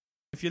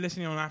if you're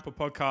listening on Apple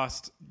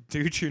Podcast,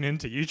 do tune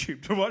into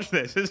YouTube to watch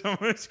this. It's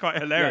almost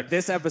quite hilarious. Yeah,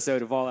 this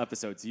episode of all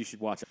episodes, you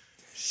should watch it.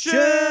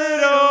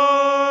 Should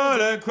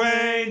old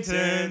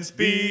acquaintance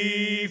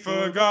be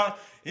forgot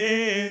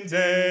in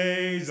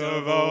days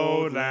of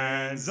old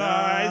lang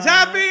syne?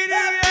 Happy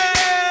New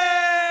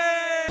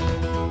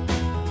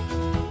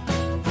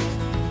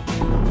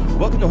Year!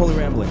 Welcome to Holy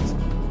Ramblings,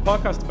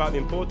 Podcast about the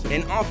important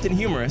an often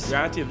humorous,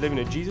 reality of living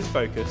a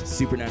Jesus-focused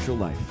supernatural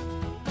life.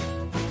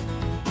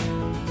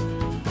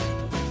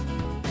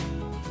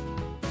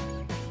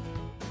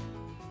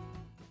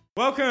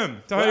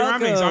 Welcome to Holy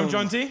Ramblings. I'm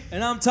John T.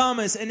 And I'm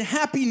Thomas, and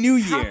Happy New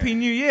Year. Happy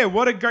New Year.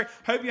 What a great...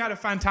 Hope you had a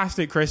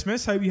fantastic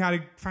Christmas. Hope you had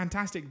a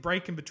fantastic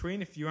break in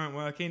between if you weren't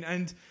working.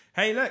 And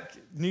hey, look,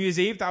 New Year's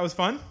Eve, that was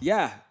fun.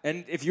 Yeah,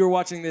 and if you're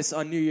watching this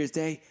on New Year's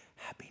Day,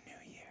 Happy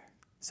New Year.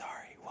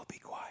 Sorry, we'll be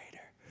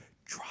quieter.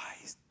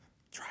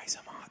 Try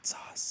some hot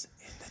sauce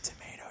in the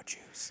tomato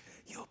juice.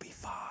 You'll be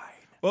fine.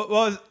 What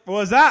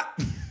was that?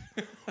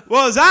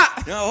 What was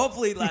that? No,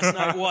 hopefully last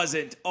night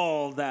wasn't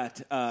all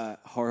that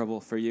horrible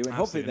for you. And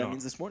hopefully that not.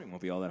 means this morning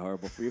won't be all that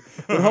horrible for you.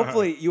 But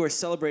hopefully you are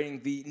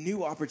celebrating the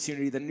new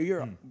opportunity that New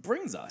Year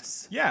brings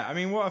us. Yeah, I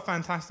mean, what a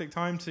fantastic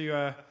time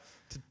to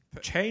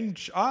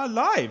change our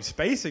lives,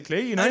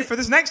 basically, you know, for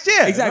this next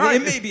year. Exactly.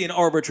 Right? It may be an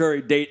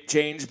arbitrary date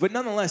change, but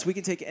nonetheless, we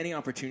can take any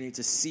opportunity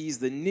to seize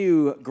the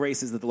new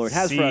graces that the Lord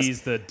has for us.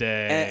 Seize the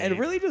day. And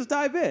really just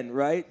dive in,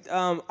 right?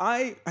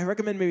 I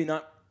recommend maybe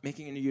not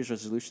making a New Year's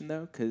resolution,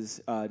 though,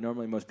 because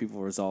normally most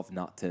people resolve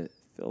not to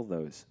fill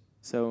those.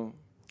 So,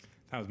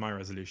 That was my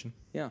resolution.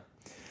 yeah.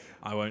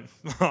 I won't.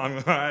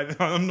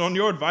 I'm on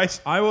your advice.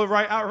 I will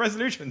write out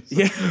resolutions.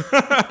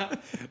 Yeah.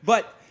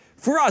 But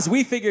for us,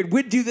 we figured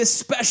we'd do this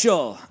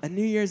special, a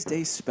New Year's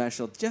Day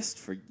special, just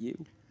for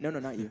you. No,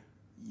 not you.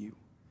 You.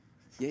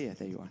 Yeah,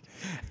 there you are.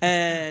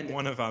 And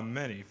One of our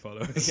many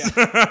followers.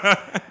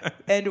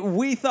 and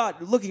we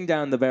thought, looking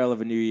down the barrel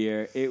of a new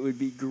year, it would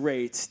be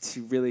great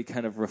to really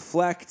kind of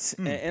reflect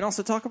and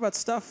also talk about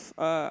stuff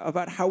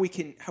about how we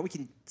can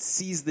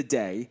seize the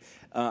day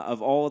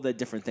of all the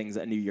different things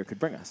that a new year could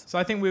bring us. So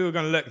I think we were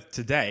going to look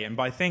today, and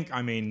by think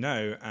I mean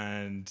no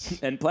and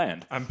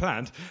Planned.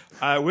 planned.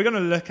 We're going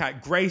to look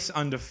at Grace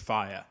Under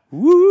Fire.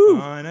 Woo!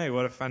 Oh, I know,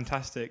 what a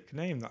fantastic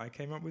name that I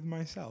came up with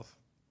myself.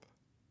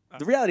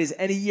 The reality is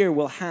any year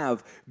will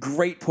have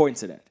great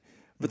points in it.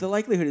 But the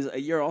likelihood is a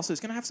year also is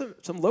going to have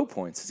some low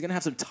points. It's going to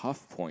have some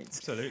tough points.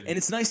 Absolutely. And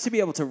it's nice to be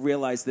able to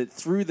realize that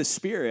through the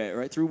Spirit,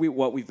 right, through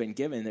what we've been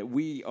given, that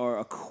we are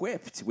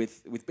equipped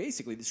with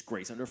basically this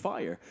grace under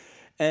fire.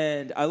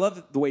 And I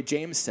love the way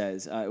James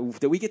says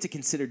that we get to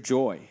consider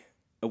joy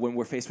when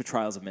we're faced with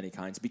trials of many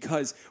kinds,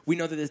 because we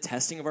know that the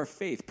testing of our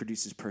faith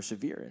produces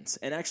perseverance.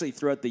 And actually,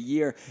 throughout the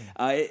year,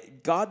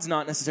 God's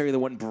not necessarily the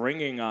one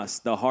bringing us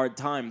the hard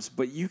times,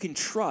 but you can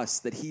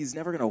trust that He's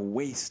never going to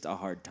waste a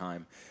hard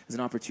time as an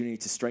opportunity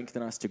to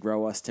strengthen us, to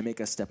grow us, to make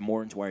us step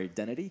more into our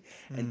identity,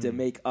 and to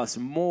make us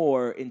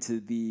more into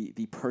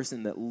the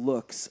person that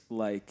looks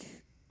like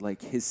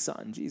His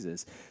Son,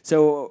 Jesus.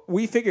 So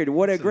we figured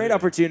what a great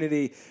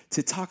opportunity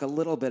to talk a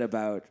little bit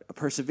about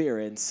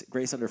perseverance,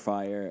 grace under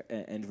fire,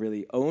 and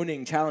really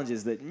owning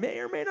challenges that may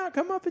or may not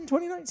come up in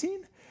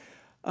 2019.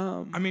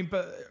 I mean,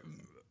 but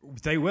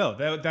they will.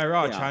 There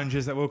are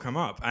challenges that will come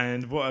up.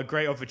 And what a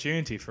great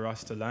opportunity for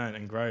us to learn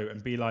and grow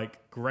and be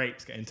like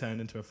grapes getting turned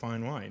into a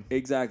fine wine.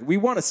 Exactly. We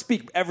want to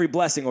speak every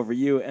blessing over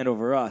you and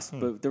over us,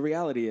 but the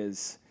reality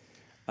is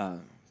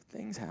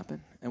things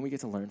happen, and we get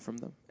to learn from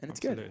them, and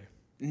it's good.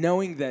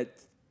 Knowing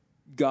that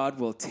God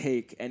will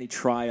take any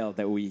trial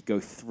that we go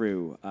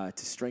through to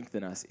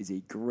strengthen us is a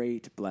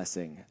great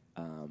blessing.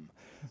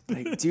 But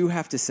I do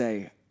have to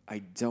say, I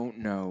don't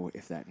know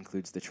if that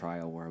includes the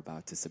trial we're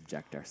about to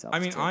subject ourselves to. I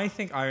mean, I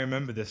think I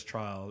remember this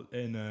trial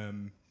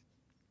in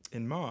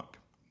Mark.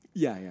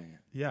 Yeah.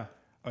 Yeah.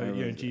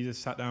 Jesus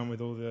sat down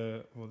with all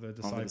the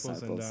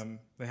disciples, and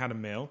they had a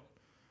meal.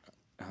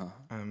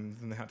 Then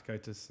they had to go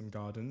to some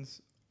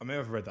gardens. I may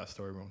have read that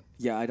story wrong.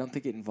 Yeah, I don't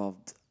think it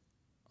involved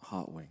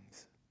hot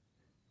wings.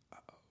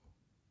 Uh-oh.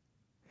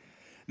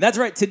 That's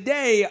right.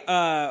 Today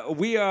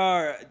we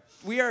are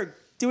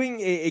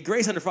doing a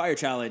Grace Under Fire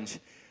challenge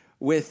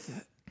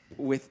with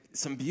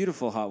some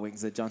beautiful hot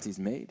wings that John T's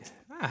made.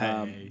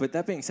 Hey. But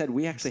that being said,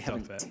 we actually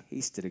haven't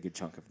tasted a good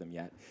chunk of them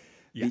yet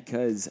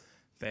because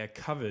they're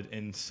covered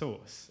in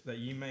sauce that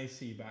you may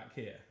see back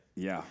here.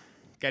 Yeah.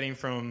 Going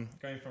from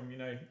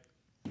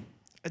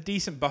a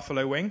decent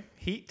buffalo wing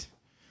heat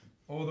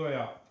all the way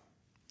up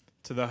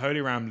to the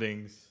Holy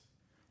Ramblings.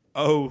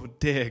 Oh,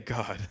 dear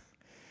God.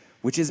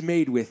 Which is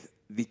made with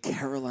the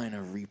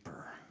Carolina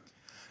Reaper.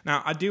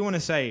 Now, I do want to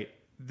say,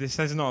 this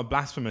is not a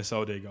blasphemous,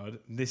 oh, dear God.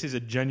 This is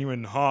a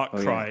genuine heart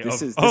cry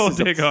This of, is oh, a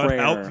dear God,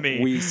 prayer help me.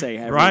 we say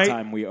every right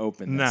time we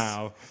open this.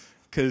 now,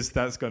 because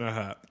that's going to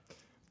hurt.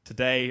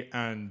 Today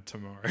and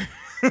tomorrow.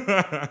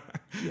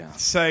 Yeah.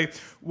 So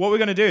what we're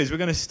going to do is we're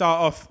going to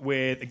start off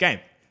with a game.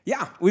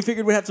 Yeah, we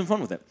figured we'd have some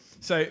fun with it.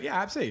 So yeah,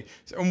 absolutely.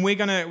 So, and we're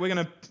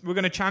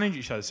gonna challenge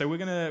each other. So we're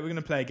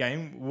gonna play a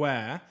game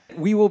where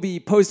we will be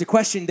posed a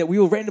question that we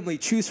will randomly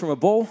choose from a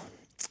bowl,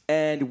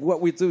 And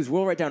what we do is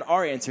we'll write down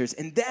our answers,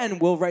 and then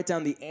we'll write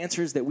down the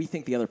answers that we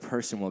think the other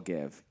person will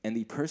give. And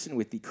the person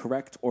with the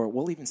correct, or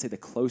we'll even say the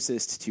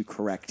closest to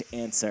correct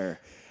answer,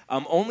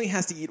 only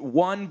has to eat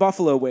one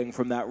buffalo wing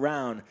from that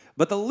round.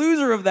 But the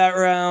loser of that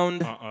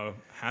round...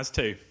 Has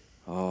to.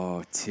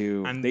 Oh,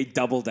 two. And they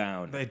double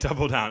down. They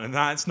double down, and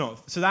that's not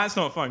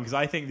fun, because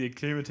I think the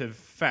cumulative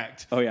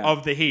effect yeah.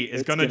 of the heat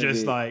is going to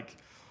just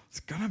it's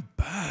going to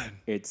burn.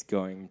 It's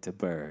going to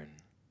burn.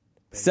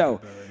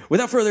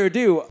 Without further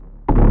ado...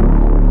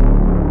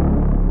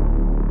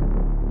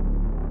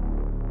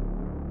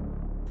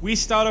 We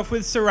start off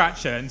with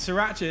sriracha, and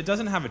sriracha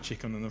doesn't have a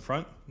chicken on the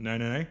front. No.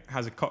 It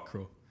has a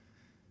cockerel.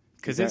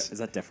 Is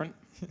that different?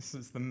 It's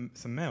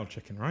a male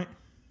chicken, right?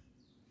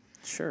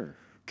 Sure.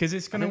 Because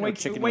it's going to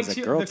wake you.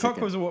 The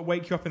cockerels will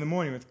wake you up in the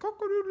morning with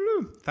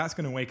cockle-doodle-doo. That's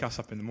going to wake us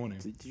up in the morning.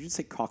 Did you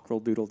say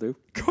cockerel-doodle-doo?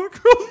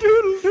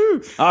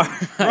 Cockerel-doodle-doo. All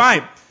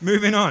right,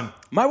 moving on.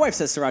 My wife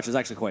says sriracha is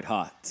actually quite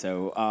hot,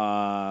 so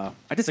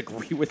I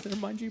disagree with her,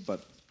 mind you,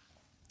 but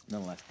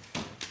nonetheless.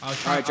 All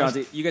right, John,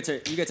 you get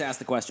to ask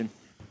the question.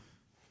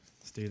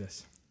 Let's do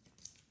this.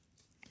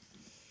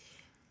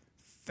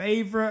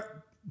 Favorite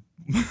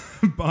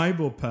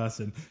Bible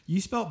person. You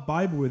spelled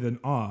Bible with an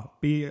R.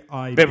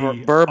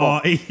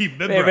 B-I-B-R-E.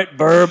 Favorite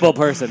verbal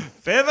person.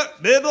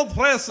 Favorite Bible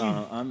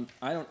person.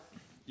 I don't.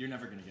 You're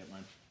never gonna get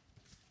mine.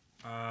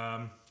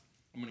 I'm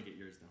gonna get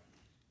yours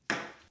though.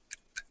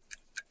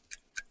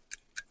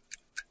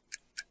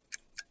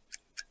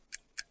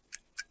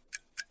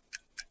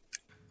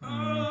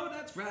 Oh,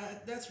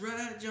 that's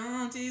right.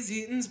 Jaunty's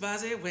eating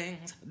spicy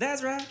wings.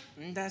 That's right.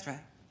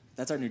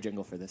 That's our new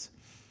jingle for this.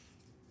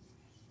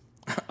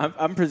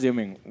 I'm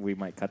presuming we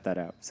might cut that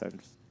out. So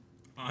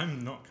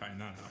I'm not cutting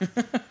that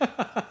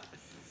out.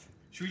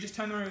 Should we just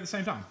turn them over at the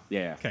same time?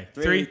 Yeah. Okay.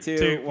 3,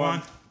 2,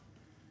 1.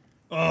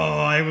 Oh,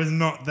 I was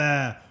not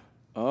there.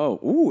 Oh,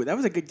 ooh, that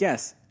was a good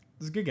guess.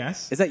 That's a good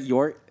guess. Is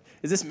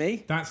this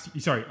me?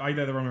 Sorry, I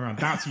did the wrong way around.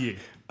 That's you.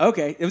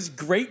 Okay, it was a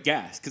great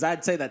guess because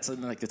I'd say that's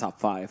in like the top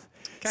 5.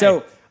 Okay.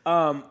 So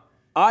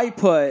I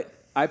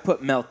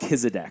put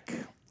Melchizedek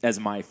as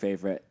my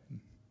favorite,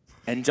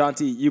 and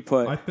Jonty, you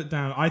put. I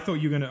thought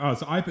you were gonna. Oh,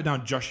 so I put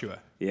down Joshua.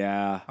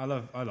 Yeah. I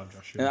love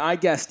Joshua. And I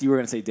guessed you were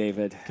gonna say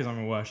David because I'm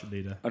a worship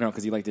leader. Oh no,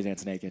 because you like to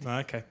dance naked.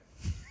 Okay.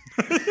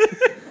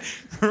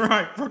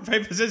 Right, rock,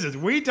 paper, scissors.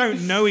 We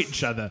don't know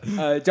each other.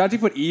 Jonty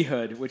put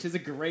Ehud, which is a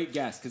great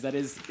guess because that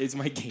is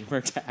my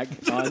gamer tag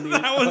on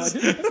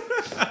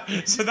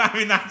the. So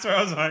that's where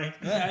I was like.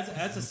 Yeah,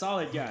 that's a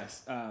solid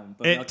guess.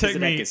 But It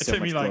took me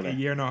like cooler. a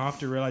year and a half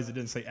to realize it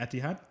didn't say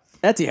Etihad.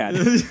 Etihad.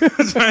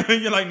 So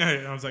you're like, no.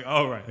 And I was like,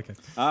 oh, right, okay.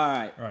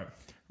 All right.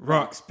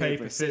 Rocks,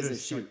 paper,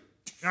 scissors, shoot.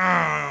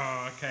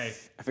 Oh, okay.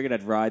 I figured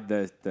I'd ride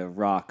the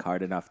rock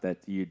hard enough that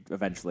you'd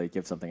eventually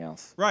give something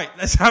else. Right,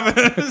 let's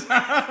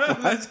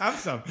have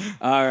some.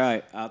 All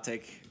right, I'll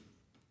take.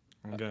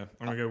 I'm gonna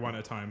go one at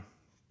a time,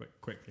 but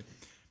quickly.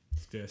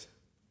 Let's do this.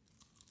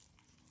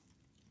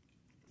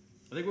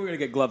 I think we're gonna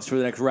get gloves for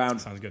the next round.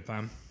 Sounds good,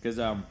 plan. Because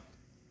I'm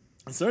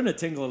starting to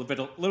tingle a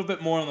little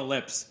bit more on the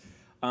lips.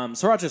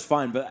 Sriracha's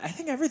fine, but I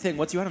think everything,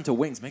 once you add them to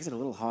wings, makes it a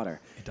little hotter.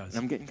 It does.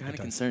 And I'm getting kind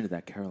of concerned with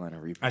that Carolina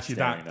Reaper. Actually,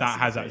 that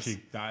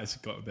has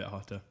got a bit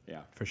hotter.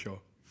 Yeah, for sure.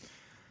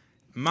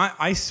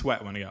 I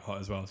sweat when I get hot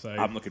as well, so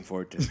I'm looking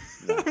forward to it.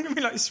 I'm gonna be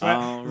like sweat,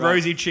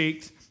 rosy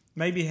cheeked,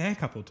 maybe hair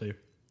couple too.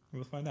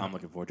 We'll find out. I'm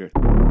looking forward to it.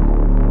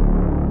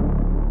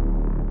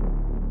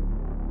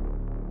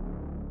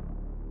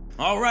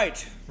 All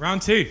right,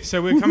 round 2.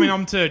 So we're coming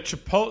on to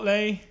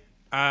Chipotle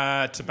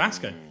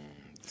Tabasco.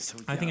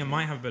 I think it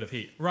might have a bit of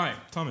heat. Right,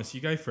 Thomas,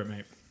 you go for it,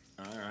 mate.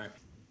 All right.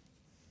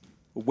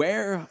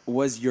 Where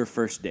was your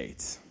first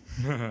date?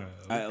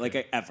 Okay. Like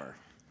ever.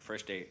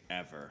 First date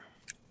ever.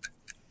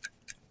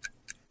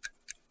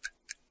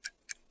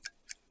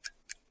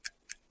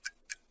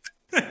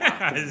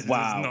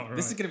 Wow.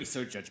 This is going to be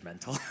so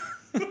judgmental.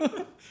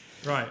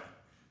 Right.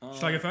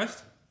 Shall I go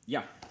first?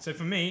 Yeah. So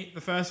for me,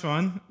 the first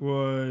one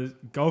was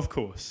golf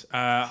course.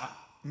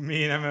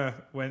 Me and Emma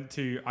went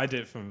to... I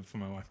did it for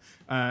my wife.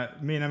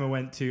 Me and Emma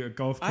went to a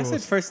golf course. I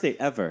said first date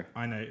ever.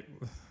 I know.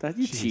 That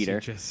you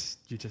cheater.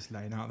 You're just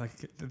laying out like...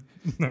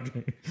 No,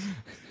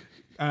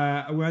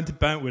 we went to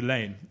Burntwood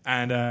Lane,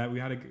 and we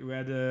had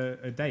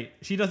a date.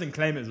 She doesn't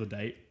claim it as a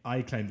date.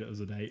 I claimed it as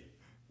a date.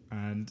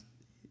 And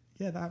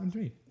yeah, that happened to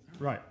me.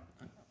 Right.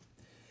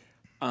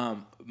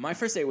 My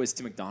first date was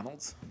to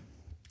McDonald's.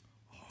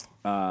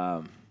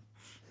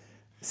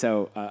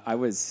 So I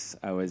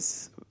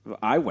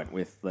went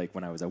with like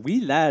when I was a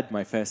wee lad,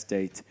 my first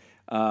date.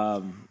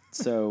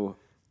 So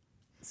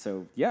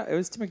yeah, it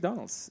was to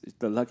McDonald's.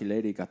 The lucky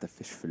lady got the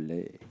fish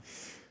fillet.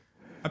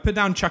 I put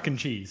down Chuck and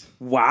Cheese.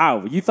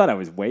 Wow, you thought I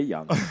was way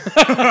young.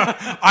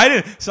 I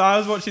didn't. So I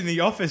was watching The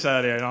Office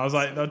earlier, and I was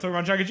like, they're talking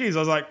about Chuck and Cheese. I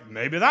was like,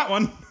 maybe that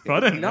one. I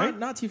didn't know.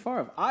 Not too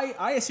far off.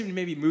 I assumed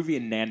maybe movie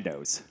in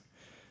Nando's.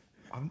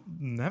 I've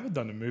never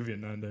done a movie at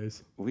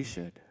Nando's. We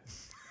should.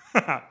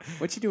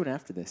 What you doing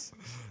after this?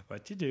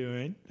 What you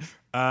doing?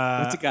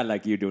 What's a guy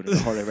like you doing in the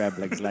Holy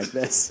Ramblings like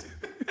this?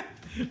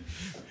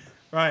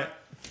 Right.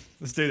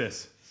 Let's do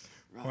this.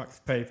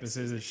 Rock, paper,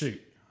 scissors,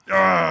 shoot.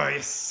 Oh,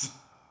 yes.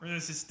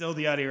 This is still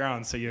the early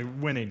round, so you're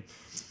winning.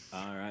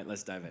 All right,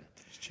 let's dive in.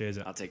 Cheers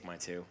it. I'll take my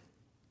 2.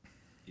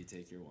 You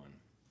take your 1.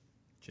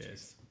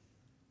 Cheers.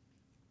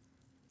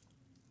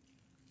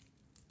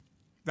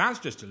 That's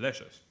just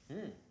delicious.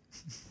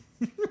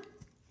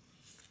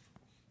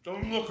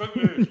 Don't look at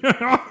me.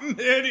 I'm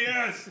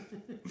hideous.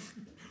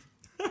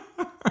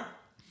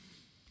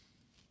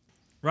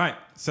 Right,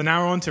 so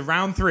now we're on to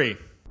round 3.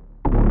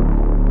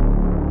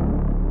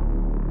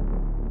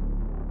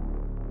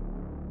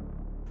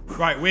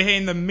 Right, we're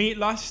hitting the Meat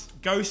Lust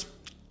Ghost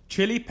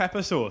Chili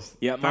Pepper Sauce.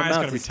 Yeah, my That mouth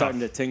gonna is be starting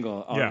tough. to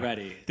tingle Yeah.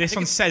 already. This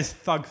one says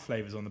thug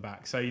flavors on the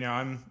back, so you know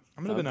I'm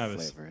a little bit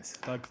nervous. Flavors.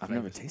 Thug I've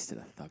never flavors. tasted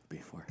a thug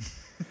before.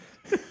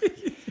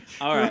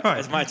 All right, Right.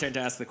 it's my turn to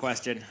ask the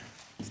question.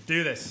 Let's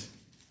do this.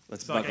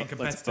 Let's Start getting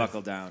buckle, let's competitive.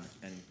 buckle down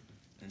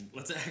and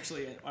let's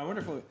actually. I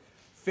wonder if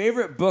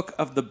favorite book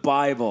of the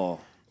Bible.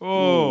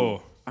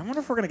 Oh, I wonder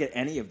if we're gonna get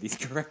any of these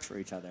correct for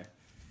each other.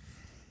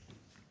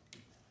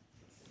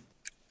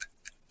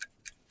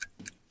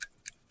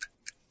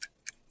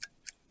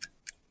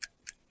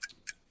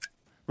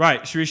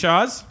 right. Should we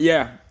Shaz?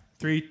 Yeah.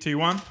 3, 2,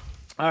 1.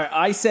 All right.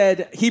 I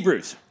said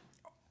Hebrews.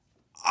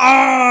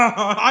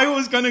 Ah, I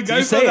was gonna go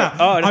you for say that.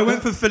 it? Oh, no. I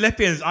went for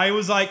Philippians. I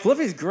was like,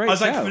 Philippians, great I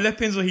was like shout.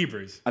 Philippians or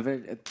Hebrews. I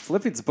mean,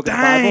 Philippians, a book of the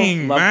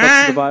Dang, Bible. Love man.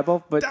 books of the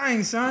Bible, but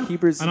Dang, son.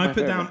 Hebrews is and I my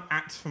put favorite. down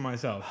Acts for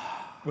myself.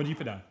 What do you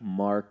put down?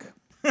 Mark.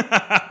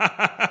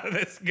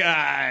 This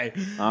guy.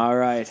 All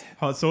right.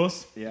 Hot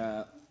sauce.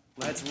 Yeah.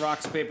 Let's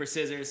rocks, paper,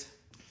 scissors.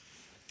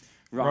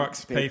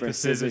 Rocks, paper,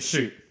 scissors,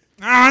 shoot.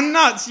 Ah,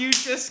 nuts! You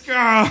just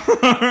go.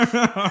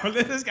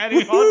 This is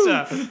getting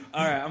hotter.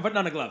 All right. I'm putting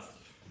on a glove.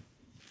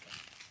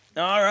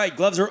 All right.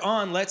 Gloves are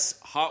on. Let's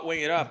hot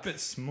wing it A up. bit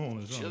small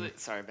as well.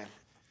 Sorry, Ben.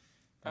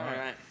 All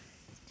right.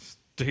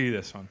 Do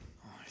this one.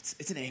 Oh,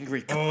 it's an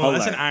angry Oh, color.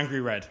 that's an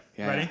angry red.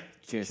 Yeah. Ready?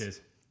 Cheers.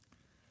 Cheers.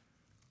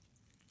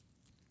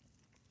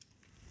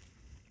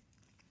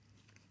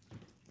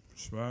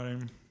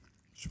 Sweating,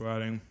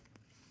 sweating,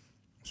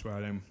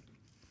 sweating.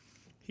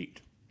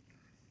 Heat.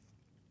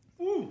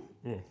 Ooh.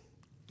 Ooh.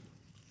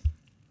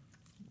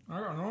 I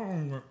don't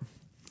know.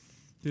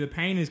 Dude, the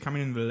pain is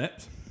coming in the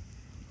lips.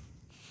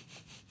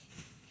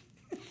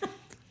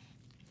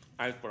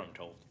 That's what I'm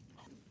told.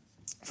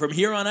 From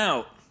here on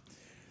out,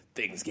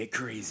 things get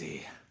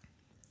crazy.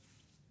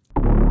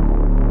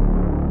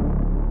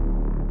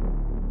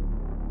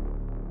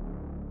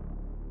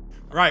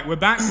 Right, we're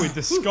back with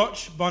the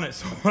Scotch bonnet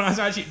sauce.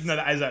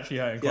 That is actually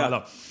hurting quite Yeah.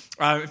 a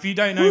lot. If you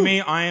don't know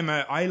me,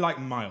 I like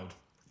mild.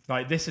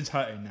 Like this is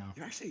hurting now.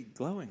 You're actually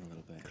glowing a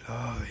little bit.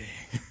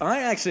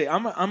 Glowing.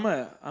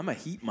 I'm a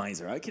heat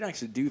miser. I can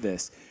actually do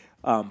this,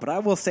 but I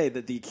will say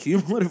that the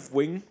cumulative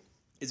wing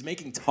is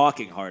making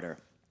talking harder.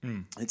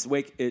 It's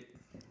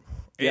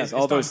yes,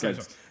 all those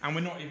things. And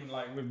we're not even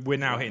like we're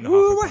now hitting the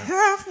Ooh, halfway we're point.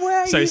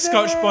 halfway. So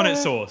Scotch there. bonnet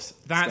sauce.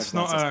 That's Scotch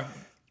not bonnet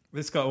a.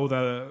 This got all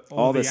the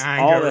all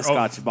anger the of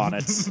Scotch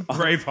bonnets.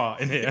 Braveheart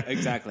in here.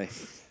 Exactly.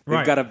 Right.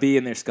 They've got to be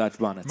in their Scotch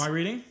bonnets. Am I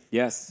reading?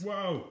 Yes.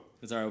 Whoa.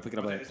 It's all right. We'll pick it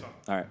up Okay, later. this one.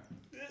 All right.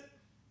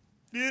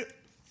 Yeah.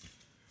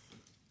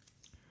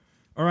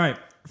 All right.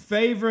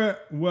 Favorite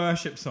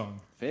worship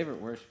song. Favorite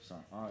worship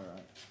song. All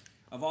right.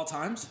 Of all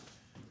times.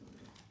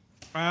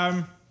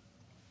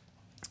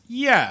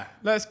 Yeah.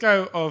 Let's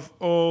go of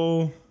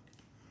all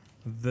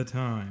the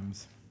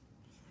times.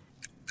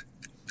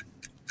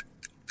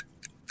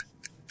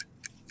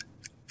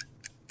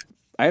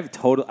 I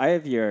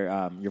have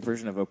your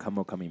version of O Come,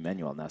 O Come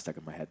Emmanuel now stuck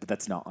in my head, but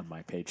that's not on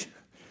my page.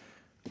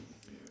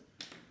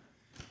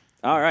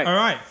 All right. All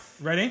right.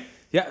 Ready?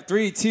 Yeah,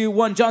 3, 2,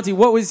 1. Jonty,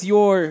 what was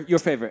your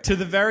favorite? To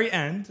the Very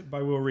End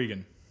by Will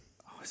Regan.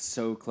 Oh,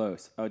 so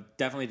close. I would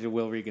definitely do a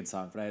Will Regan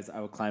song, but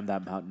I would climb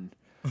that mountain.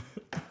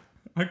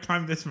 I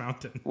climbed this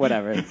mountain.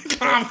 Whatever.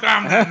 Climb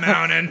that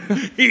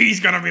mountain. He's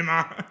gonna be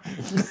mine.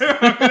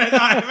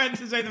 I meant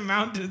to say the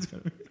mountain's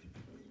gonna be.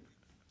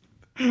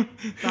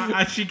 That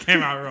actually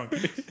came out wrong.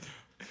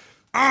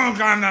 I'll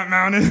climb that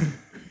mountain.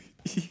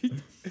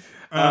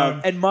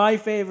 And my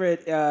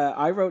favorite,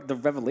 I wrote the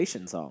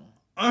Revelation song.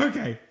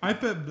 Okay, I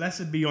put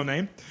 "Blessed Be Your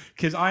Name"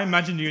 because I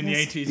imagined you in the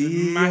Blessed 80s be with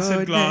your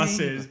massive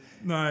glasses,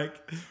 name.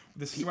 like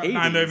the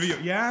sweatband 80s? over you.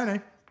 Yeah, I know.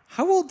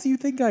 How old do you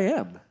think I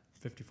am?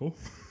 54.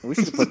 We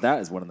should have put that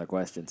as one of the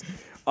questions.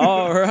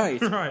 All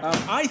right. Right.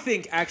 I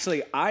think,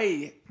 actually,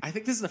 I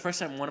think this is the first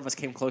time one of us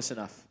came close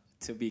enough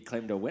to be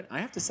claimed a win. I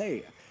have to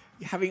say,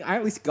 I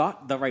at least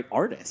got the right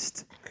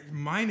artist.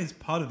 Mine is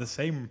part of the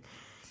same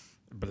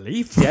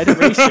belief.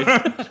 Generation.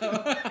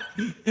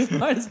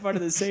 Mine is part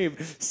of the same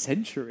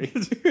century.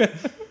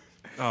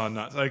 Oh,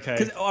 nuts.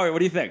 Okay. All right, what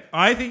do you think?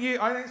 I think it's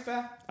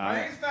fair. I right.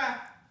 think it's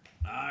fair.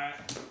 All right.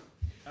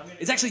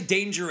 It's actually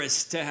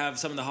dangerous to have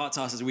some of the hot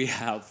sauces we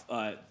have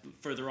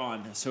further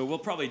on, so we'll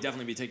probably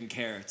definitely be taking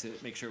care to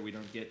make sure we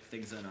don't get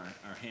things in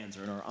our hands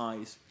or in our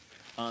eyes,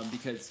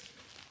 because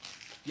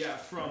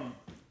from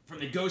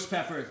the ghost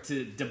pepper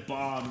to the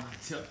bomb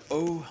to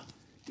oh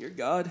dear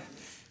God,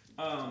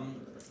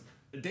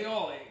 they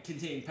all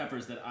contain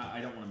peppers that I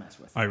don't want to mess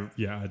with. I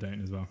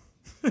don't as well.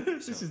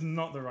 This is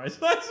not the right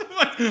size.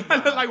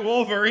 I look like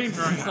Wolverine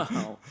right now.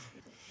 No.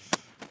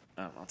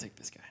 I'll take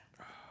this guy.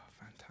 Oh,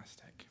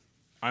 fantastic.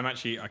 I'm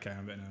actually... Okay, I'm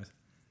a bit nervous.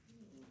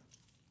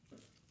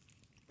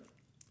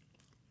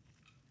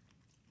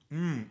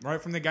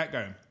 Right from the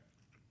get-go.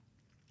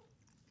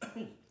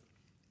 Woo!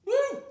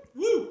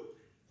 Woo!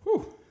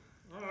 Whew.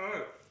 All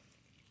right.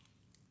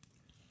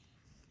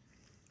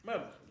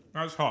 Man,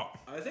 That's hot.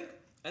 I think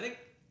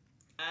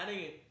adding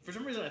it, for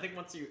some reason, I think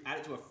once you add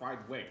it to a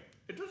fried wing,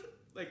 it doesn't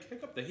like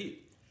kick up the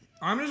heat.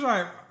 I'm just...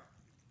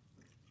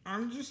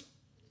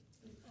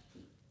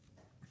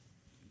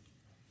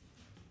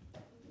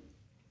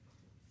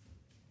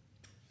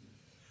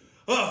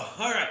 Oh,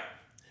 all right.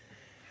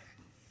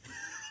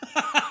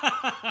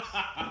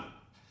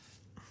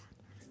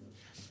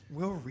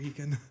 Will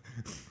Regan.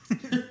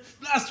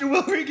 Master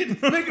Will Regan,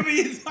 making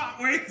me eat hot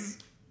wings.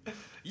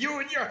 You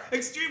and your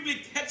extremely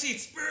catchy,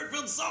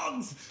 spirit-filled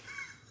songs.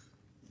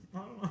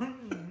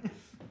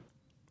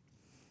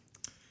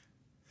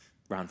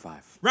 Round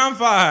 5. Round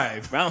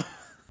 5. Round.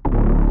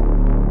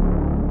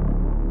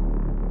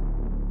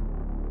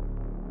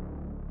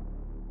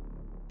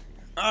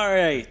 All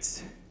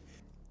right.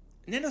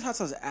 Nando's hot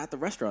sauce at the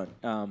restaurant.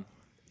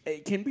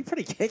 It can be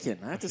pretty kicking.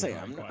 I have to say,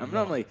 I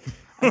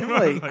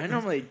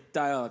normally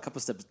dial a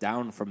couple steps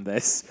down from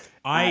this.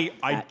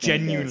 I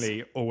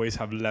genuinely always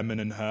have lemon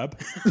and herb.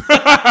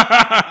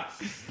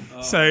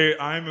 So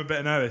I'm a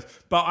bit nervous.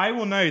 But I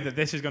will know that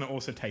this is going to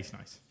also taste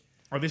nice.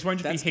 Or this won't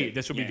just That's be heat. good.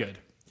 This will be Yeah. good.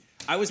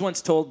 I was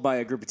once told by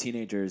a group of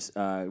teenagers,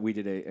 we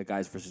did a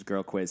guys versus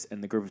girl quiz,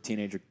 and the group of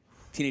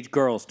teenage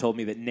girls told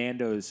me that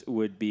Nando's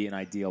would be an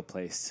ideal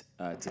place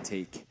to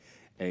take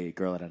a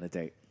girl out on a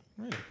date.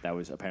 Really? That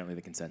was apparently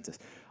the consensus.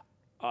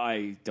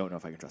 I don't know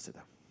if I can trust it,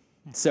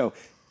 though. So,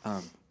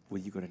 will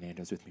you go to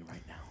Nando's with me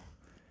right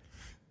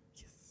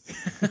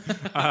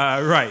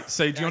now? Right.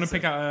 So do you want to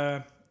Excellent. pick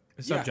out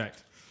a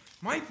subject?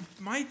 My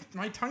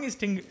tongue is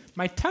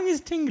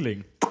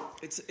tingling.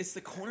 It's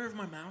the corner of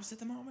my mouth at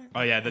the moment.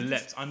 Oh yeah, the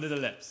lips, under the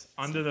lips.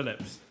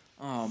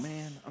 Oh,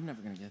 man, I'm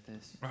never going to get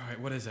this. All right,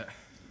 what is it?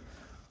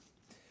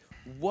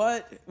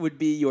 What would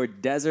be your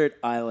desert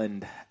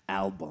island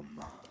album?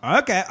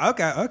 Okay.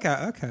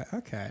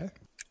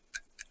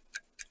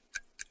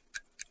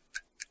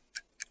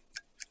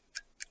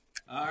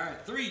 All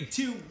right, 3,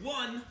 2,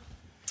 1.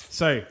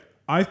 So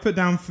I've put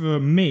down for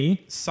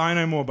me "Sigh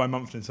No More" by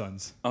Mumford &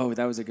 Sons. Oh,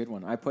 that was a good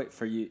one. I put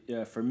for you,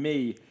 for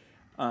me,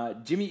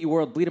 Jimmy Eat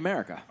World, Bleed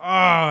America.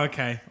 Oh,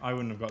 okay. I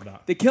wouldn't have got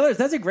that. The Killers.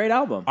 That's a great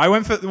album. I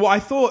went for. Well, I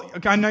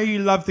thought. I know you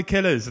love the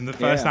Killers and the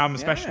first album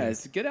especially. Yeah,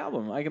 it's a good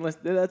album. I can listen.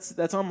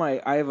 That's on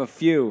my. I have a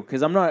few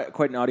because I'm not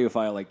quite an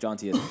audiophile like John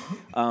T is,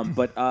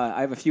 but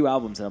I have a few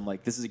albums that I'm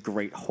like, this is a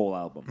great whole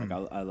album. Like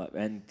I love,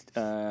 and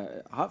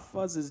Hot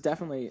Fuzz is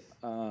definitely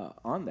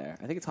on there.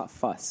 I think it's Hot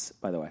Fuss,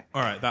 by the way.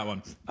 All right, that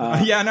one.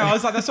 Yeah, no, I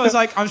was like, that's what I was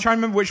like. I was trying to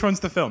remember which one's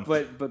the film.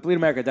 But Bleed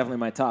America definitely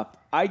my top.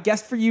 I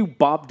guessed for you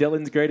Bob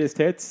Dylan's greatest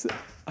hits.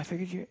 I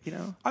figured you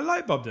know. I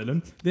like Bob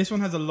Dylan. This one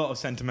has a lot of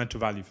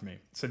sentimental value for me.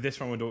 So this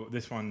one would.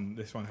 This one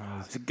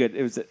has. It's good.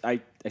 It was.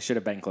 I should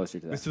have been closer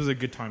to that. This was a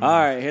good time. All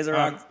right, here's a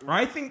round.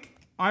 I think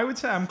I would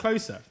say I'm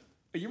closer.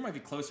 You might be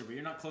closer, but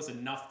you're not close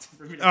enough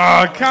for me to.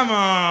 Oh, come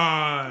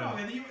on! Oh,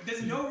 man,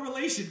 there's no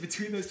relation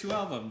between those two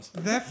albums.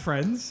 They're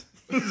friends.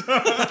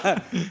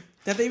 Have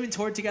they even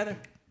toured together?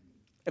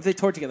 If they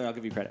toured together, I'll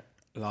give you credit.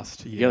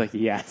 Last year. You're like,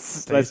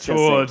 yes. They Let's just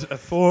toured say. a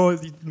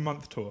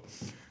 4-month tour.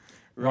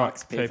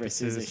 Rock, paper,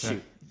 scissors,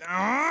 shoot.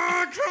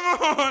 Oh,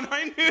 come on!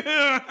 I knew it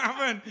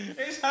happened.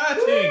 It's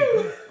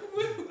hurting.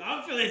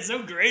 I'm feeling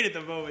so great at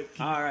the moment.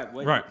 All right.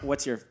 Right.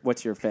 What's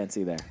your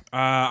fancy there?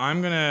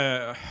 I'm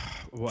gonna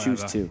whatever.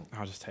 Choose two.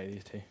 I'll just take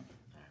these two.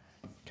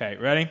 Okay,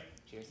 ready?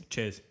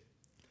 Cheers.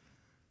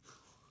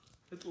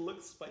 It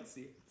looks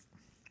spicy.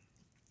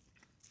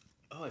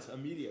 Oh, it's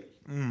immediate.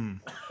 I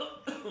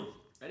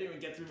didn't even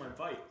get through my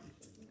bite.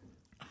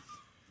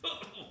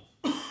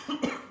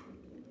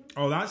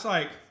 Oh, that's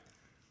like.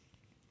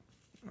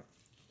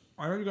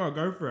 I really gotta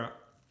go for it.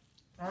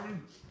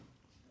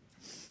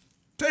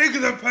 Take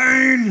the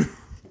pain.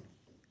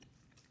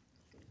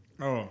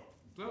 Oh,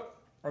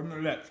 on the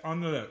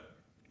lip.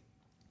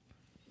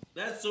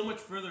 That's so much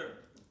further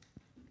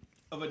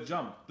of a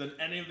jump than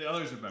any of the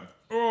others have been.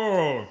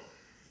 Oh.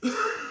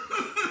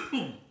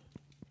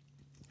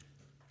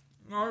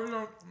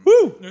 No.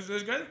 Woo! This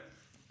is good.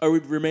 Are we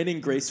remaining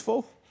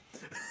graceful?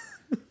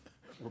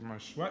 Well, my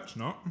sweat's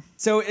not.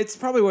 So it's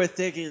probably worth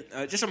taking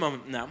just a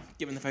moment now,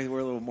 given the fact that we're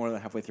a little more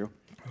than halfway through.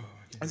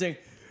 I'm saying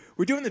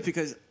we're doing this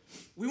because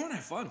we want to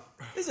have fun.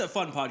 This is a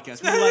fun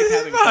podcast. We like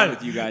having fun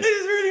with you guys.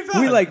 This is really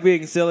fun. We like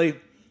being silly.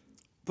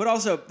 But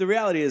also, the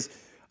reality is,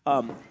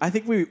 I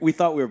think we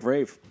thought we were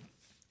brave.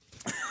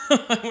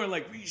 We're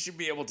like, we should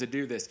be able to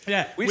do this.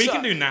 Yeah, we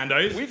can do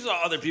Nando's. We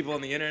saw other people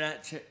on the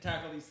internet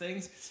tackle these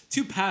things.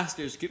 Two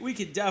pastors, we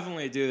could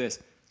definitely do this.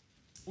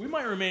 We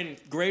might remain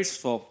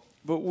graceful,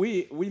 but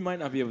we might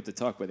not be able to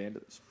talk by the end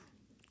of this.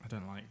 I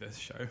don't like this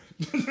show.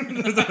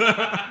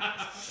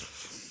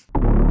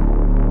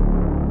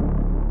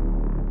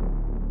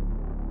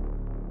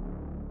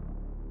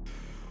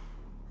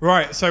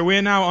 Right, so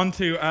we're now on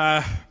to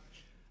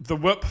the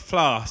Whoop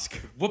Flask.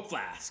 Whoop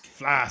flask.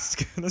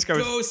 Flask. Let's go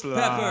Ghost with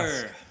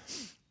Flask. pepper.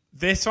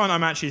 This one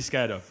I'm actually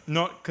scared of.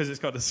 Not because it's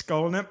got the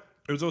skull in it.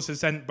 It was also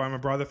sent by my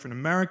brother from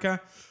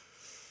America.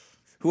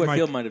 Who I My-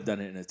 feel might have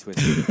done it in a twist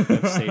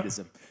of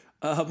sadism.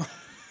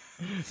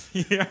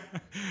 Yeah,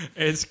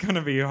 it's going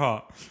to be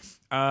hot.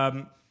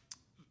 Am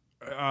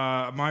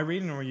I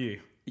reading or you?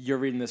 You're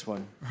reading this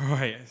one.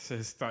 Right,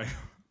 it's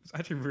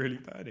actually really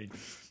burning.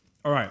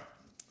 All right.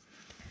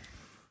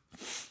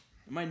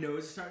 My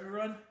nose is starting to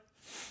run.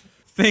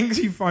 Things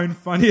you find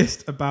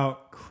funniest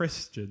about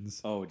Christians.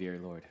 Oh, dear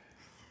Lord.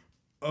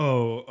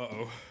 Oh,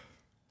 uh-oh.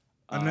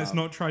 And let's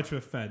not try to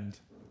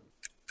offend.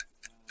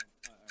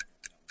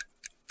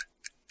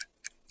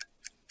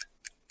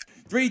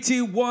 Three,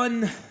 two,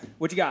 one.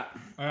 What you got?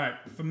 All right,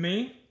 for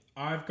me,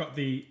 I've got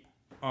the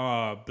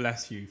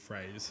bless you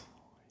phrase.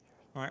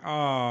 Like,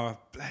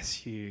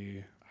 bless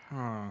you.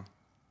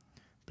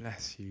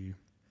 Bless you.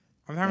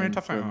 I'm having a And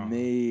tough for time.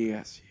 me,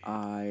 bless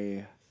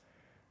you.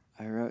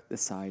 I wrote the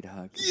side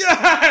hug.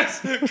 Yes!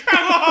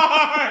 Come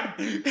on!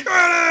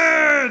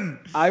 Colin!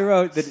 I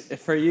wrote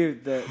for you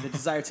the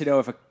desire to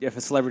know if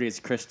a celebrity is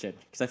Christian,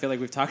 because I feel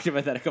like we've talked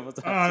about that a couple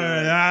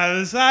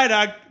times. The side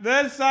hug.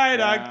 The side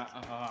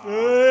hug.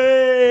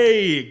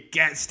 Hey!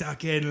 Get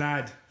stuck in,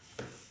 lad.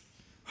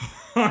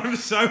 I'm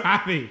so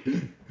happy.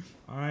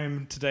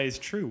 I'm today's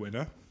true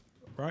winner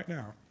right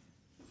now.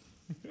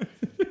 All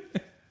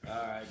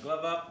right,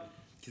 glove up,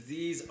 because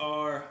these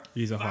are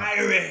These are hot.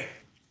 fiery.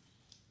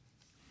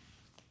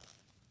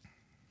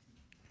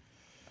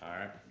 All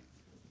right.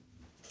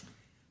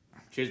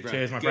 Cheers, bro.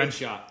 Cheers, my Good friend.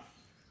 shot.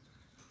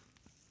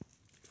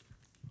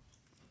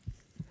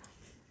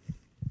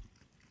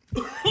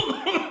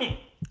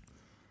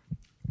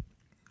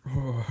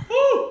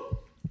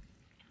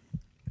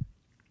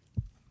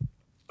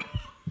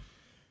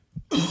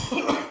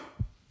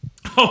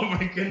 Oh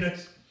my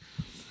goodness.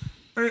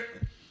 Eat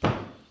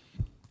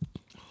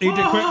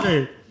it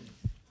quickly.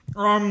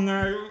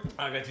 No.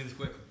 I gotta do this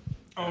quick.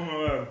 Oh my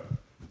word.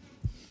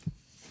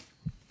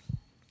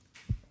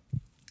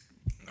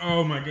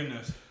 Oh my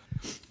goodness.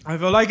 I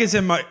feel like it's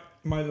in my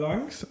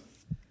lungs.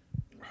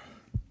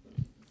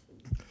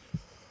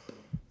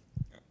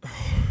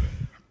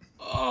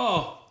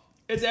 Oh,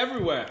 it's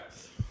everywhere.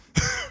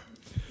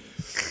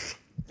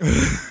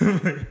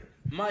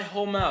 My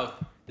whole mouth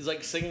is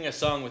like singing a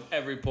song with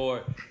every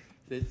pore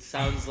that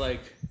sounds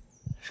like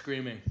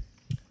screaming.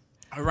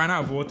 I ran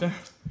out of water.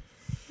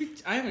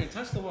 I haven't even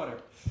touched the water.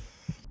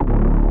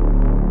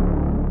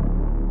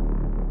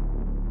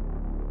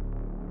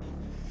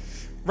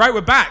 Right,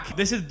 we're back.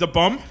 This is the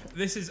bomb.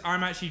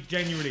 I'm actually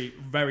genuinely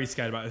very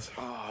scared about this.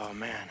 Oh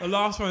man. The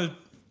last one is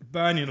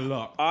burning a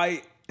lot.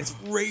 It's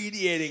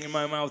radiating in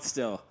my mouth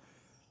still.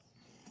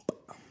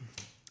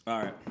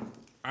 All right.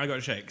 I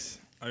got shakes.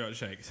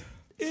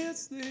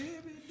 It's the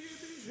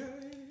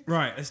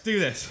Right, let's do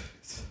this.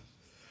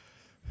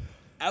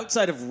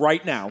 outside of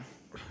right now.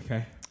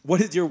 Okay. What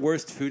is your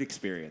worst food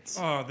experience?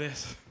 Oh,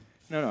 this.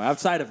 No,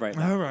 outside of right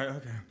now. Oh, right,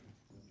 okay.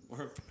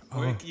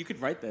 Or you could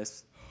write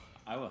this.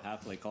 I will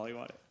happily call you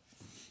on it.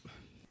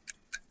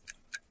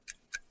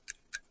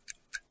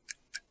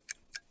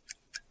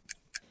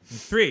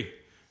 Three,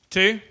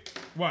 two,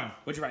 one.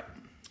 What'd you write?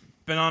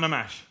 Banana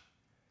mash.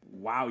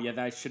 Wow, yeah,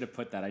 I should have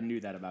put that. I knew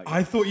that about you.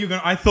 I thought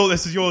I thought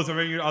this was yours. I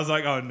was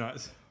like, oh,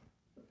 nuts.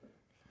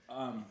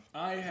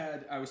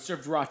 I was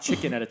served raw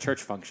chicken at a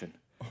church function.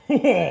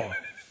 Oh,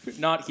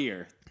 Not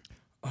here.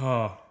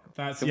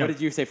 that's So yeah. what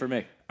did you say for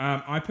me?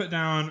 I put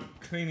down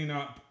cleaning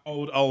up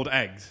old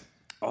eggs.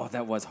 Oh,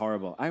 that was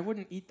horrible. I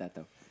wouldn't eat that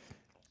though.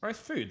 Oh, it's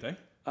food, though.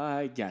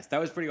 Yes, that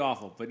was pretty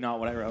awful, but not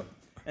what I wrote.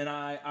 And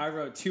I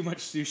wrote too much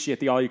sushi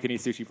at the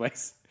all-you-can-eat sushi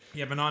place.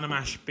 Yeah, banana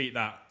mash beat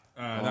that.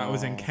 That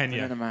was in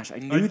Kenya. Banana mash. I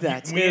knew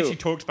that too. We actually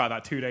talked about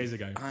that 2 days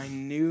ago. I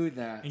knew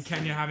that. In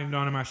Kenya, having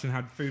banana mash and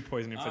had food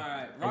poisoning for All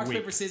right, a rocks, week.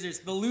 paper, scissors.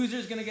 The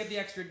loser's gonna get the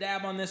extra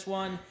dab on this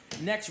one.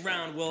 Next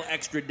round, we'll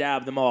extra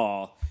dab them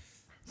all.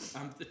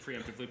 I'm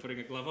preemptively putting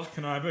a glove on.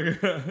 Can I have a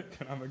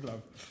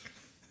glove?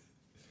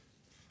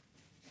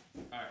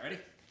 All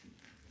right,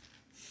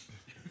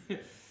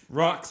 ready?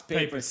 Rocks,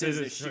 paper,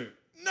 scissors, shoot.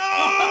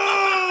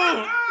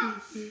 No!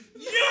 Praise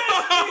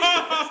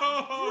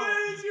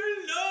your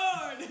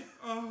Lord!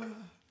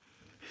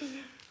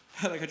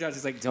 I like how Josh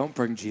is like, don't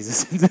bring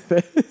Jesus into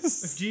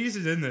this. If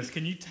Jesus is in this,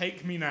 can you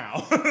take me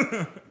now? All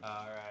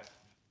right.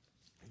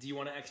 Do you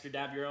want to extra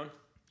dab your own?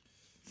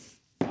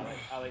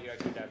 I'll let you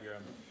extra dab your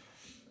own.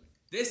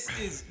 This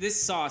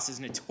sauce is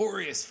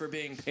notorious for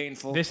being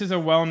painful. This is a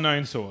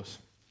well-known sauce.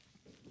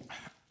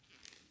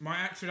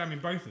 I mean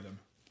both of them.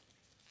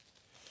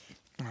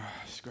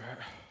 Screw it.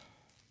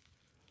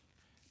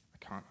 I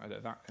can't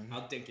edit that in.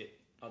 I'll dink it.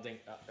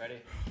 Ready?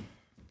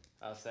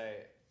 I'll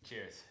say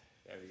cheers.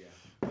 There we go.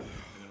 I got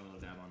a little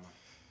dab on one.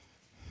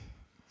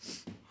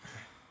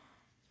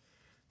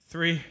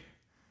 3,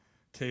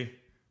 2,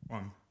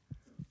 1.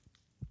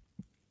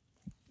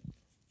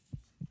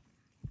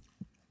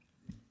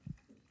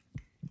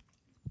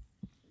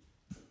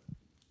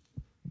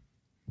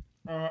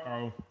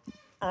 Uh-oh.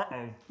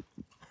 Uh-oh.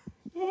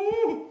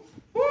 Ooh.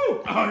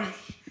 Ooh.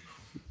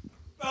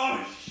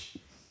 Oh,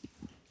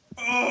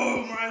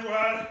 oh, my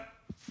word.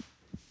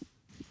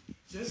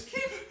 Just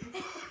keep...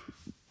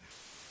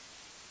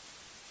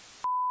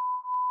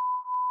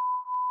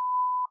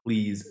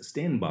 Please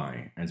stand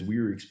by as we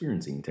are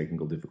experiencing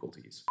technical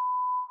difficulties.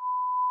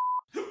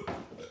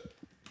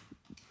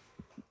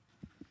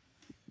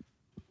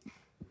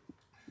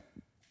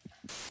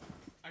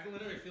 I can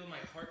literally feel my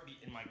heartbeat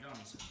in my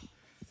gums.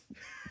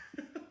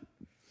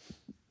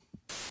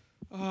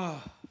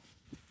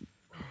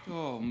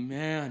 Oh,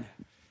 man.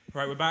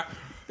 Right, we're back.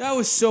 That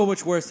was so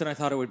much worse than I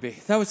thought it would be.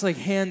 That was like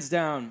hands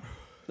down,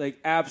 like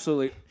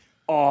absolutely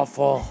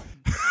awful.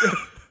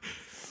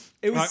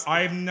 It was.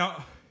 I'm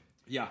not...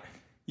 Yeah.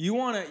 You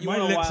want to? My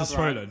lips are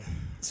swollen.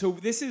 So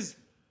this is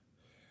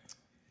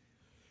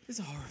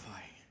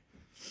horrifying.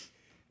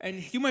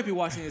 And you might be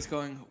watching this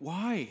going,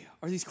 why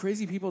are these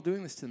crazy people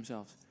doing this to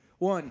themselves?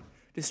 One,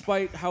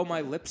 despite how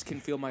my lips can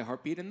feel my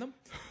heartbeat in them,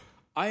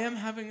 I am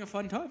having a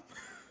fun time.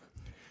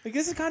 Like,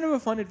 this is kind of a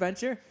fun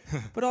adventure.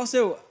 But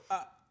also,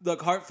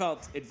 look,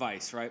 heartfelt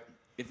advice, right?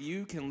 If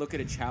you can look at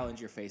a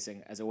challenge you're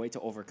facing as a way to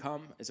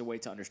overcome, as a way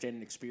to understand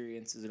an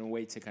experience, as a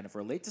way to kind of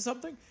relate to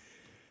something,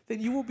 then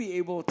you will be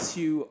able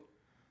to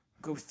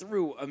go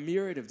through a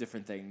myriad of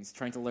different things,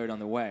 trying to learn on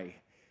the way.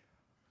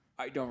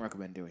 I don't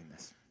recommend doing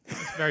this.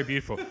 It's very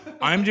beautiful.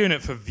 I'm doing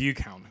it for view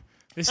count.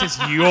 This is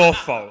your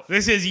fault.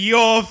 This is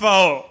your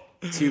fault.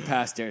 2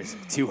 pastors,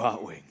 2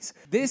 hot wings.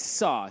 This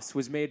sauce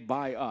was made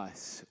by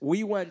us.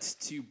 We went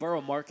to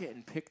Borough Market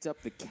and picked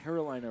up the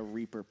Carolina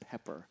Reaper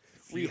pepper,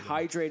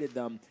 rehydrated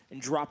them,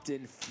 and dropped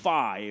in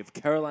 5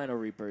 Carolina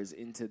Reapers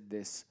into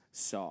this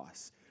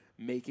sauce,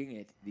 making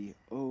it the,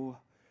 oh,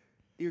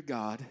 dear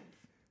God,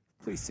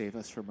 please save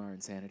us from our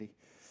insanity.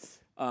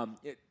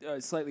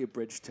 Slightly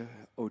abridged to,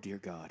 oh, dear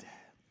God.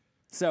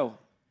 So...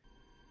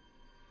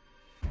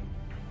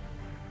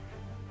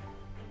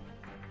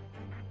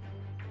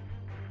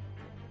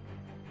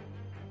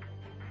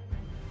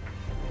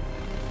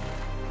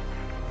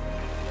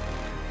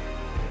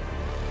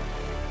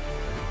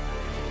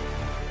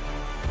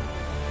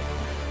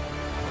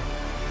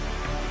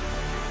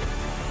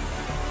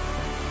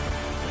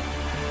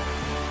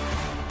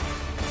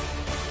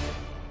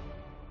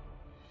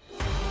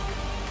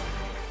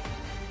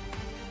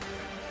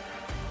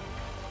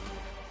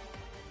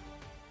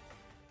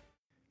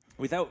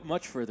 without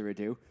much further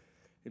ado,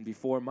 and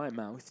before my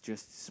mouth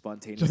just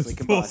spontaneously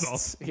Just falls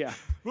combusts. Yeah.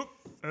 Whoop.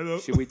 Hello.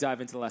 Should we dive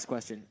into the last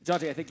question?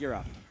 Jonty, I think you're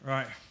up.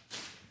 Right.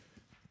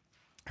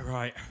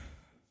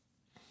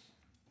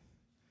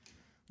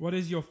 What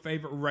is your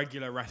favorite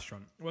regular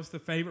restaurant? What's the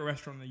favorite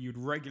restaurant that you'd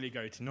regularly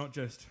go to? Not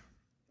just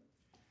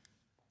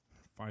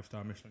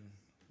 5-star Michelin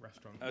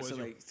restaurant. Oh,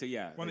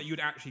 One that you'd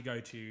actually go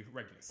to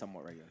regularly.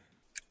 Somewhat regular.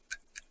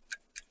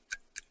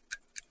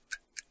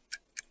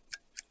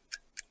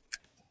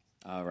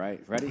 All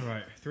right, ready?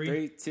 Right.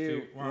 3,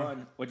 2,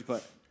 1. What'd you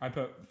put? I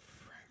put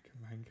Frank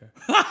Manca.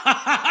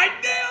 I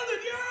nailed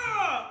it!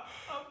 Yeah!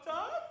 Up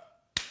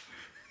top?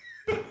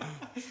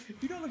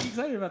 You don't look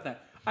excited about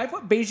that. I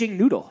put Beijing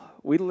noodle.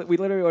 We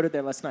literally ordered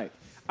there last night.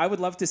 I would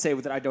love to say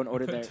that I don't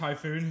order there.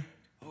 Typhoon.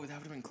 Oh, that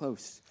would have been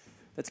close.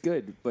 That's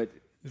good, but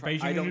Is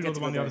Beijing noodle the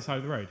one on the other side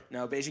of the road?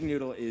 No, Beijing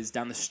noodle is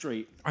down the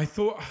street. I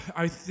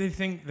did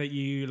think that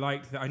you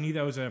liked that. I knew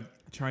there was a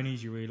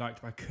Chinese you really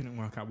liked, but I couldn't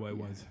work out what it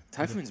was.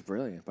 Typhoon's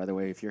brilliant, by the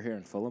way. If you're here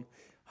in Fulham,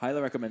 highly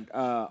recommend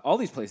all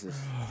these places: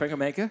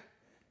 Francomanca,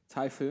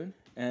 Typhoon,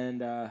 and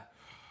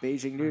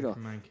Beijing noodle.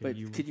 But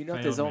could you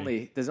note there's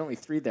only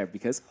 3 there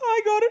because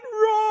I got it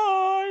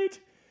right.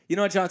 You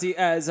know what, Jonty?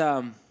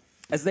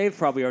 As they've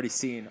probably already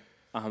seen,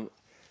 and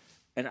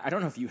I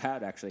don't know if you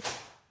have actually.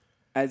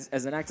 As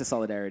an act of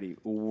solidarity,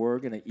 we're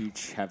gonna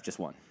each have just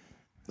one.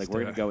 Like,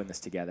 we're gonna go in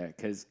this together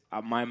because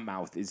my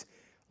mouth is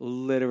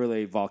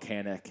literally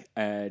volcanic,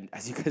 and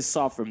as you guys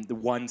saw from the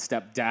one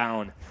step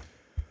down,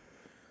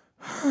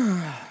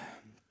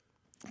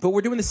 but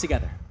we're doing this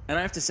together. And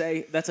I have to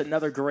say that's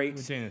another great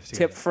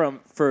tip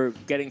for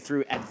getting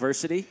through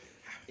adversity.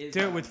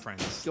 Do it with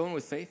friends. Go in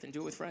with faith and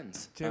do it with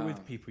friends. Do it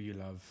with people you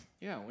love.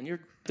 Yeah,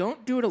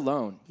 don't do it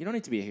alone. You don't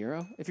need to be a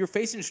hero. If you're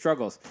facing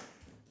struggles,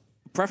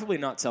 preferably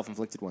not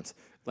self-inflicted ones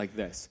like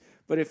this.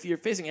 But if you're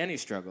facing any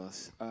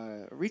struggles,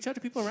 reach out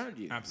to people around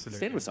you. Absolutely.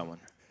 Stand with someone.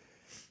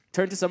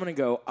 Turn to someone and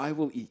go, I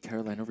will eat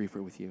Carolina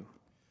Reaper with you.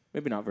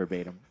 Maybe not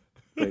verbatim,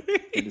 but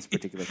in this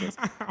particular case.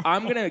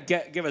 I'm going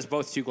to give us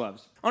both 2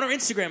 gloves. On our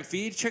Instagram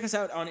feed, check us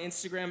out on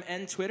Instagram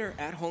and Twitter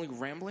at Holy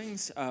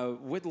Ramblings.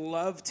 Would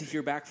love to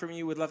hear back from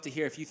you. Would love to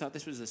hear if you thought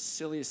this was the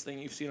silliest thing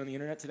you've seen on the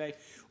internet today,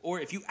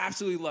 or if you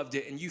absolutely loved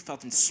it and you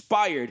felt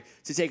inspired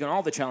to take on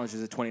all the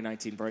challenges that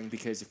 2019 bring,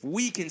 because if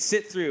we can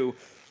sit through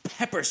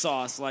pepper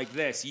sauce like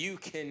this, you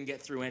can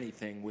get through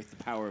anything with the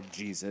power of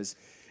Jesus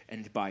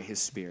and by his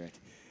Spirit.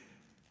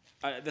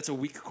 That's a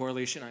weak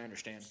correlation, I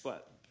understand,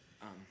 but...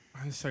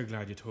 I'm so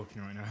glad you're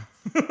talking right now.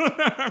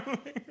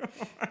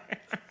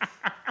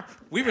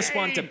 We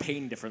respond to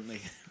pain differently.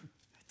 I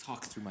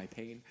talk through my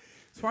pain.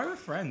 That's why we're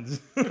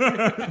friends.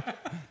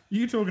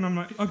 You talking, I'm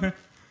like, okay.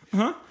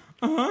 Huh?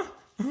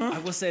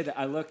 I will say that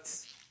I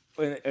looked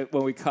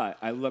when we cut.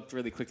 I looked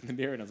really quick in the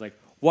mirror and I was like,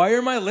 "Why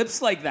are my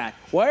lips like that?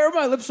 Why are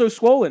my lips so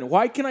swollen?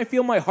 Why can I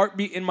feel my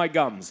heartbeat in my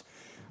gums?"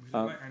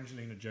 Like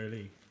Angelina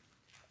Jolie.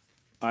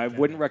 I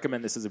wouldn't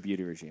recommend this as a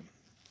beauty regime.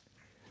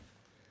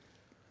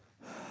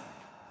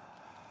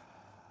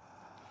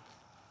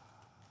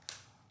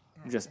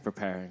 I'm just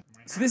preparing.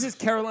 So this is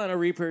Carolina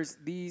Reapers.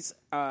 These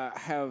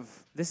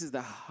this is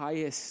the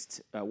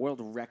highest world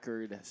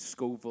record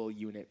Scoville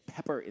unit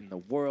pepper in the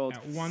world.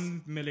 At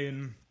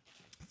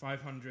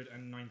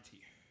 1,590,000.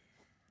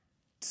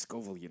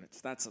 Scoville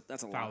units. That's a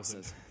lot.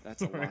 Thousand. Sis.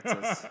 That's a lot.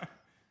 Sis.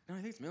 No, I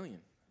think it's million.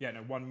 Yeah,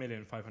 no,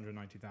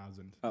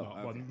 1,590,000. Oh,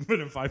 not okay.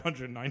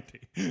 1,590.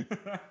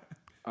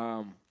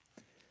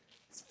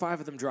 5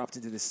 of them dropped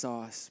into the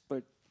sauce,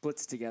 but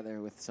blitzed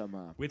together with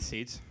some With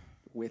seeds.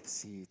 with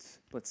seeds.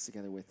 Blitzed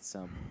together with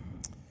some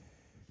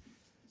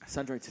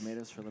sun-dried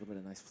tomatoes for a little bit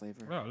of nice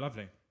flavor. Oh,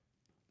 lovely.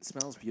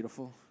 Smells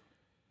beautiful.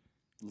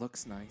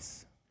 Looks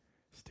nice.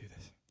 Let's do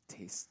this.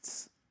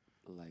 Tastes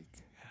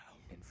like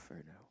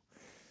inferno.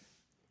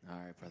 All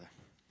right, brother.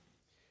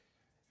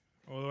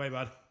 All the way,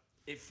 bud.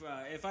 If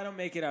I don't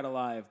make it out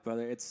alive,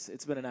 brother,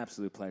 it's been an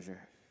absolute pleasure.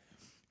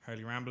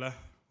 Holy Rambler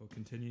will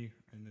continue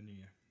in the new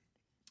year.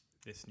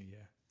 This new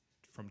year.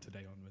 From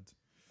today onwards.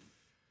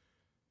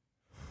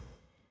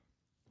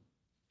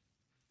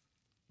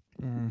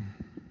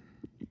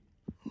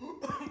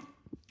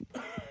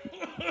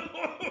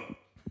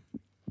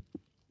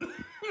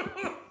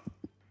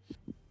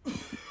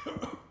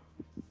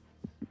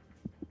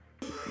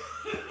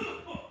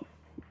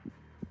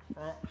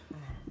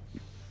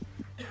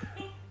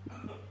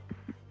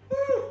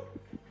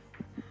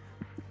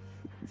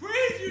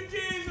 Praise you,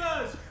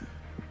 Jesus!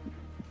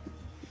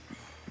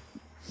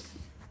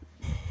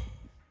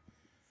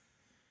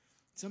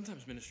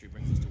 Sometimes ministry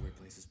brings us to weird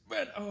places.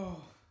 Man,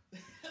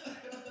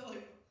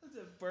 that's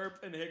a burp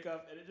and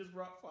hiccup, and it just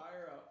brought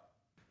fire up.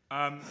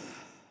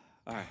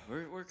 All right,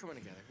 we're coming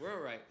together. We're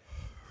all right.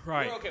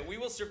 Right. We're okay. We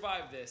will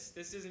survive this.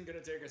 This isn't going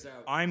to take us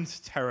out. I'm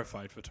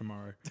terrified for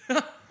tomorrow.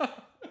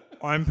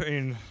 I'm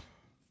putting We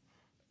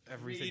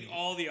everything. eat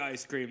all the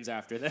ice creams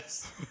after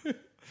this.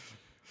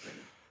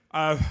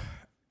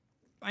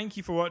 Thank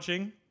you for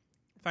watching.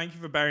 Thank you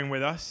for bearing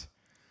with us.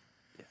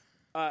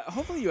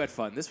 Hopefully you had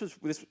fun. This,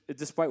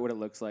 despite what it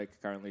looks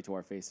like currently to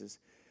our faces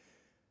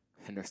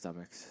and our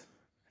stomachs,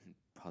 and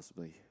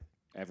possibly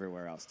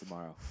everywhere else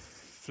tomorrow.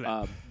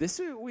 Flip.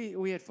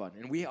 We had fun,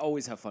 and we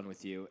always have fun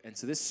with you. And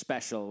so this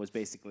special was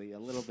basically a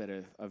little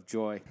bit of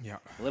joy, Yeah.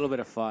 a little bit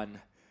of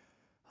fun,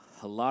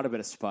 a lot of bit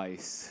of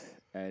spice,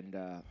 and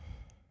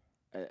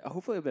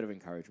hopefully a bit of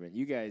encouragement.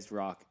 You guys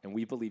rock, and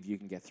we believe you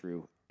can get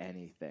through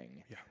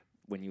anything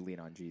when you lean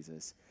on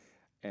Jesus.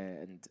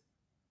 And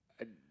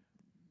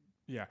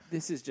Yeah.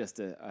 this is just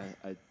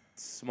a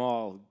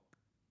small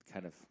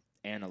kind of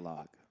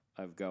analog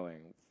of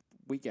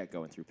we get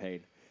going through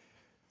pain.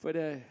 But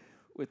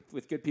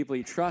with good people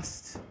you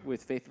trust,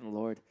 with faith in the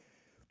Lord,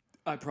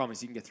 I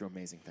promise you can get through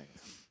amazing things.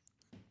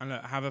 And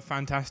look, have a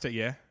fantastic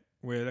year.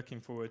 We're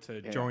looking forward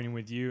to joining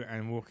with you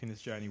and walking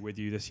this journey with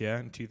you this year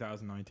in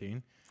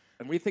 2019.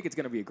 And we think it's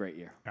going to be a great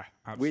year. Yeah,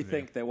 absolutely. We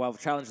think that while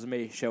challenges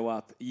may show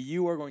up,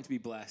 you are going to be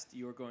blessed.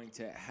 You are going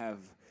to have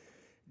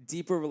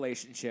deeper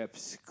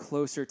relationships,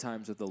 closer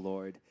times with the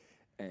Lord,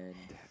 and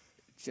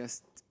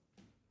just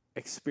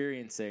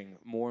experiencing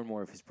more and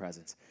more of His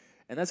presence.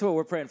 And that's what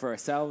we're praying for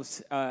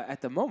ourselves.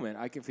 At the moment,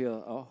 I can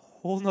feel a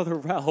whole nother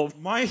realm.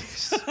 My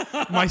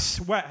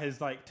sweat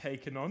has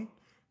taken on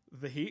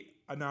the heat,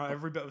 and now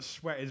every bit of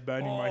sweat is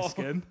burning my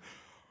skin.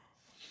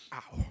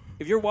 Ow.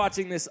 If you're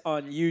watching this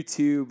on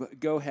YouTube,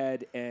 go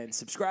ahead and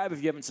subscribe.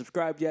 If you haven't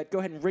subscribed yet, go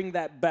ahead and ring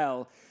that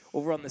bell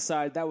over on the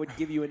side. That would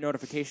give you a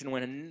notification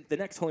when the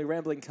next Holy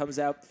Rambling comes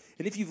out.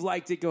 And if you've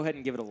liked it, go ahead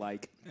and give it a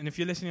like. And if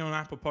you're listening on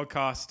Apple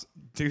Podcast,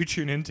 do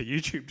tune into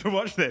YouTube to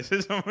watch this.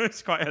 It's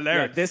quite Yeah,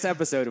 hilarious. this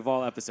episode of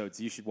all episodes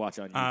you should watch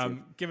on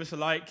YouTube. Give us a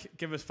like.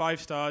 Give us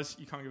 5 stars.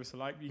 You can't give us a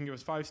like. You can give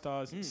us 5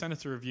 stars. Send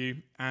us a review.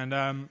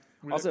 And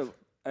Also,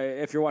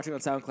 if you're watching on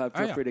SoundCloud,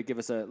 feel free to give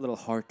us a little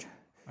heart.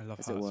 I love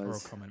as hearts it or a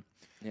was. comment.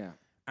 Yeah.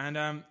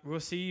 And we'll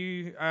see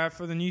you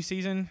for the new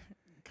season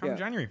come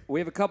January. We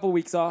have a couple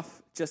weeks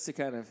off just to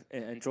kind of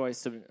enjoy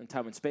some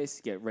time and space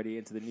to get ready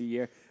into the new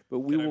year. But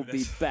we will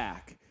be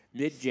back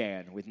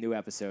mid-Jan with new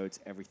episodes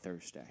every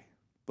Thursday.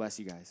 Bless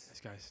you guys.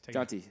 Thanks, guys. Take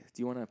Jonty,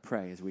 do you want to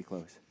pray as we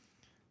close?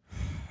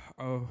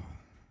 Oh,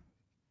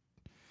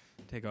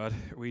 dear God,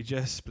 we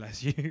just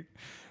bless you.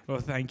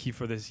 Lord, thank you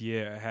for this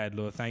year ahead.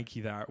 Lord, thank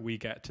you that we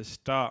get to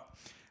start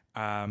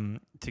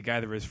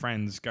together as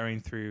friends going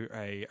through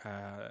a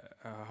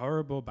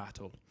horrible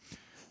battle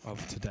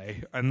of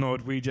today. And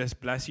Lord, we just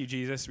bless you,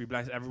 Jesus. We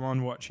bless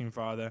everyone watching,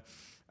 Father,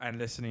 and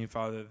listening,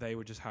 Father. They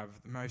will just have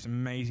the most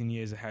amazing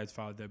years ahead,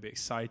 Father. They'll be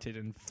excited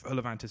and full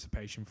of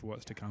anticipation for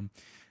what's to come.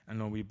 And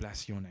Lord, we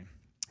bless your name.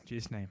 In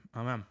Jesus' name,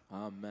 amen.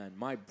 Amen.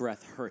 My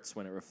breath hurts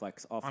when it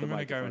reflects off I'm the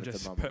going to microphone go and at the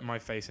just moment. put my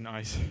face in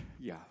ice.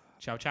 Yeah.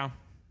 Ciao, ciao.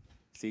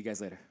 See you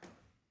guys later.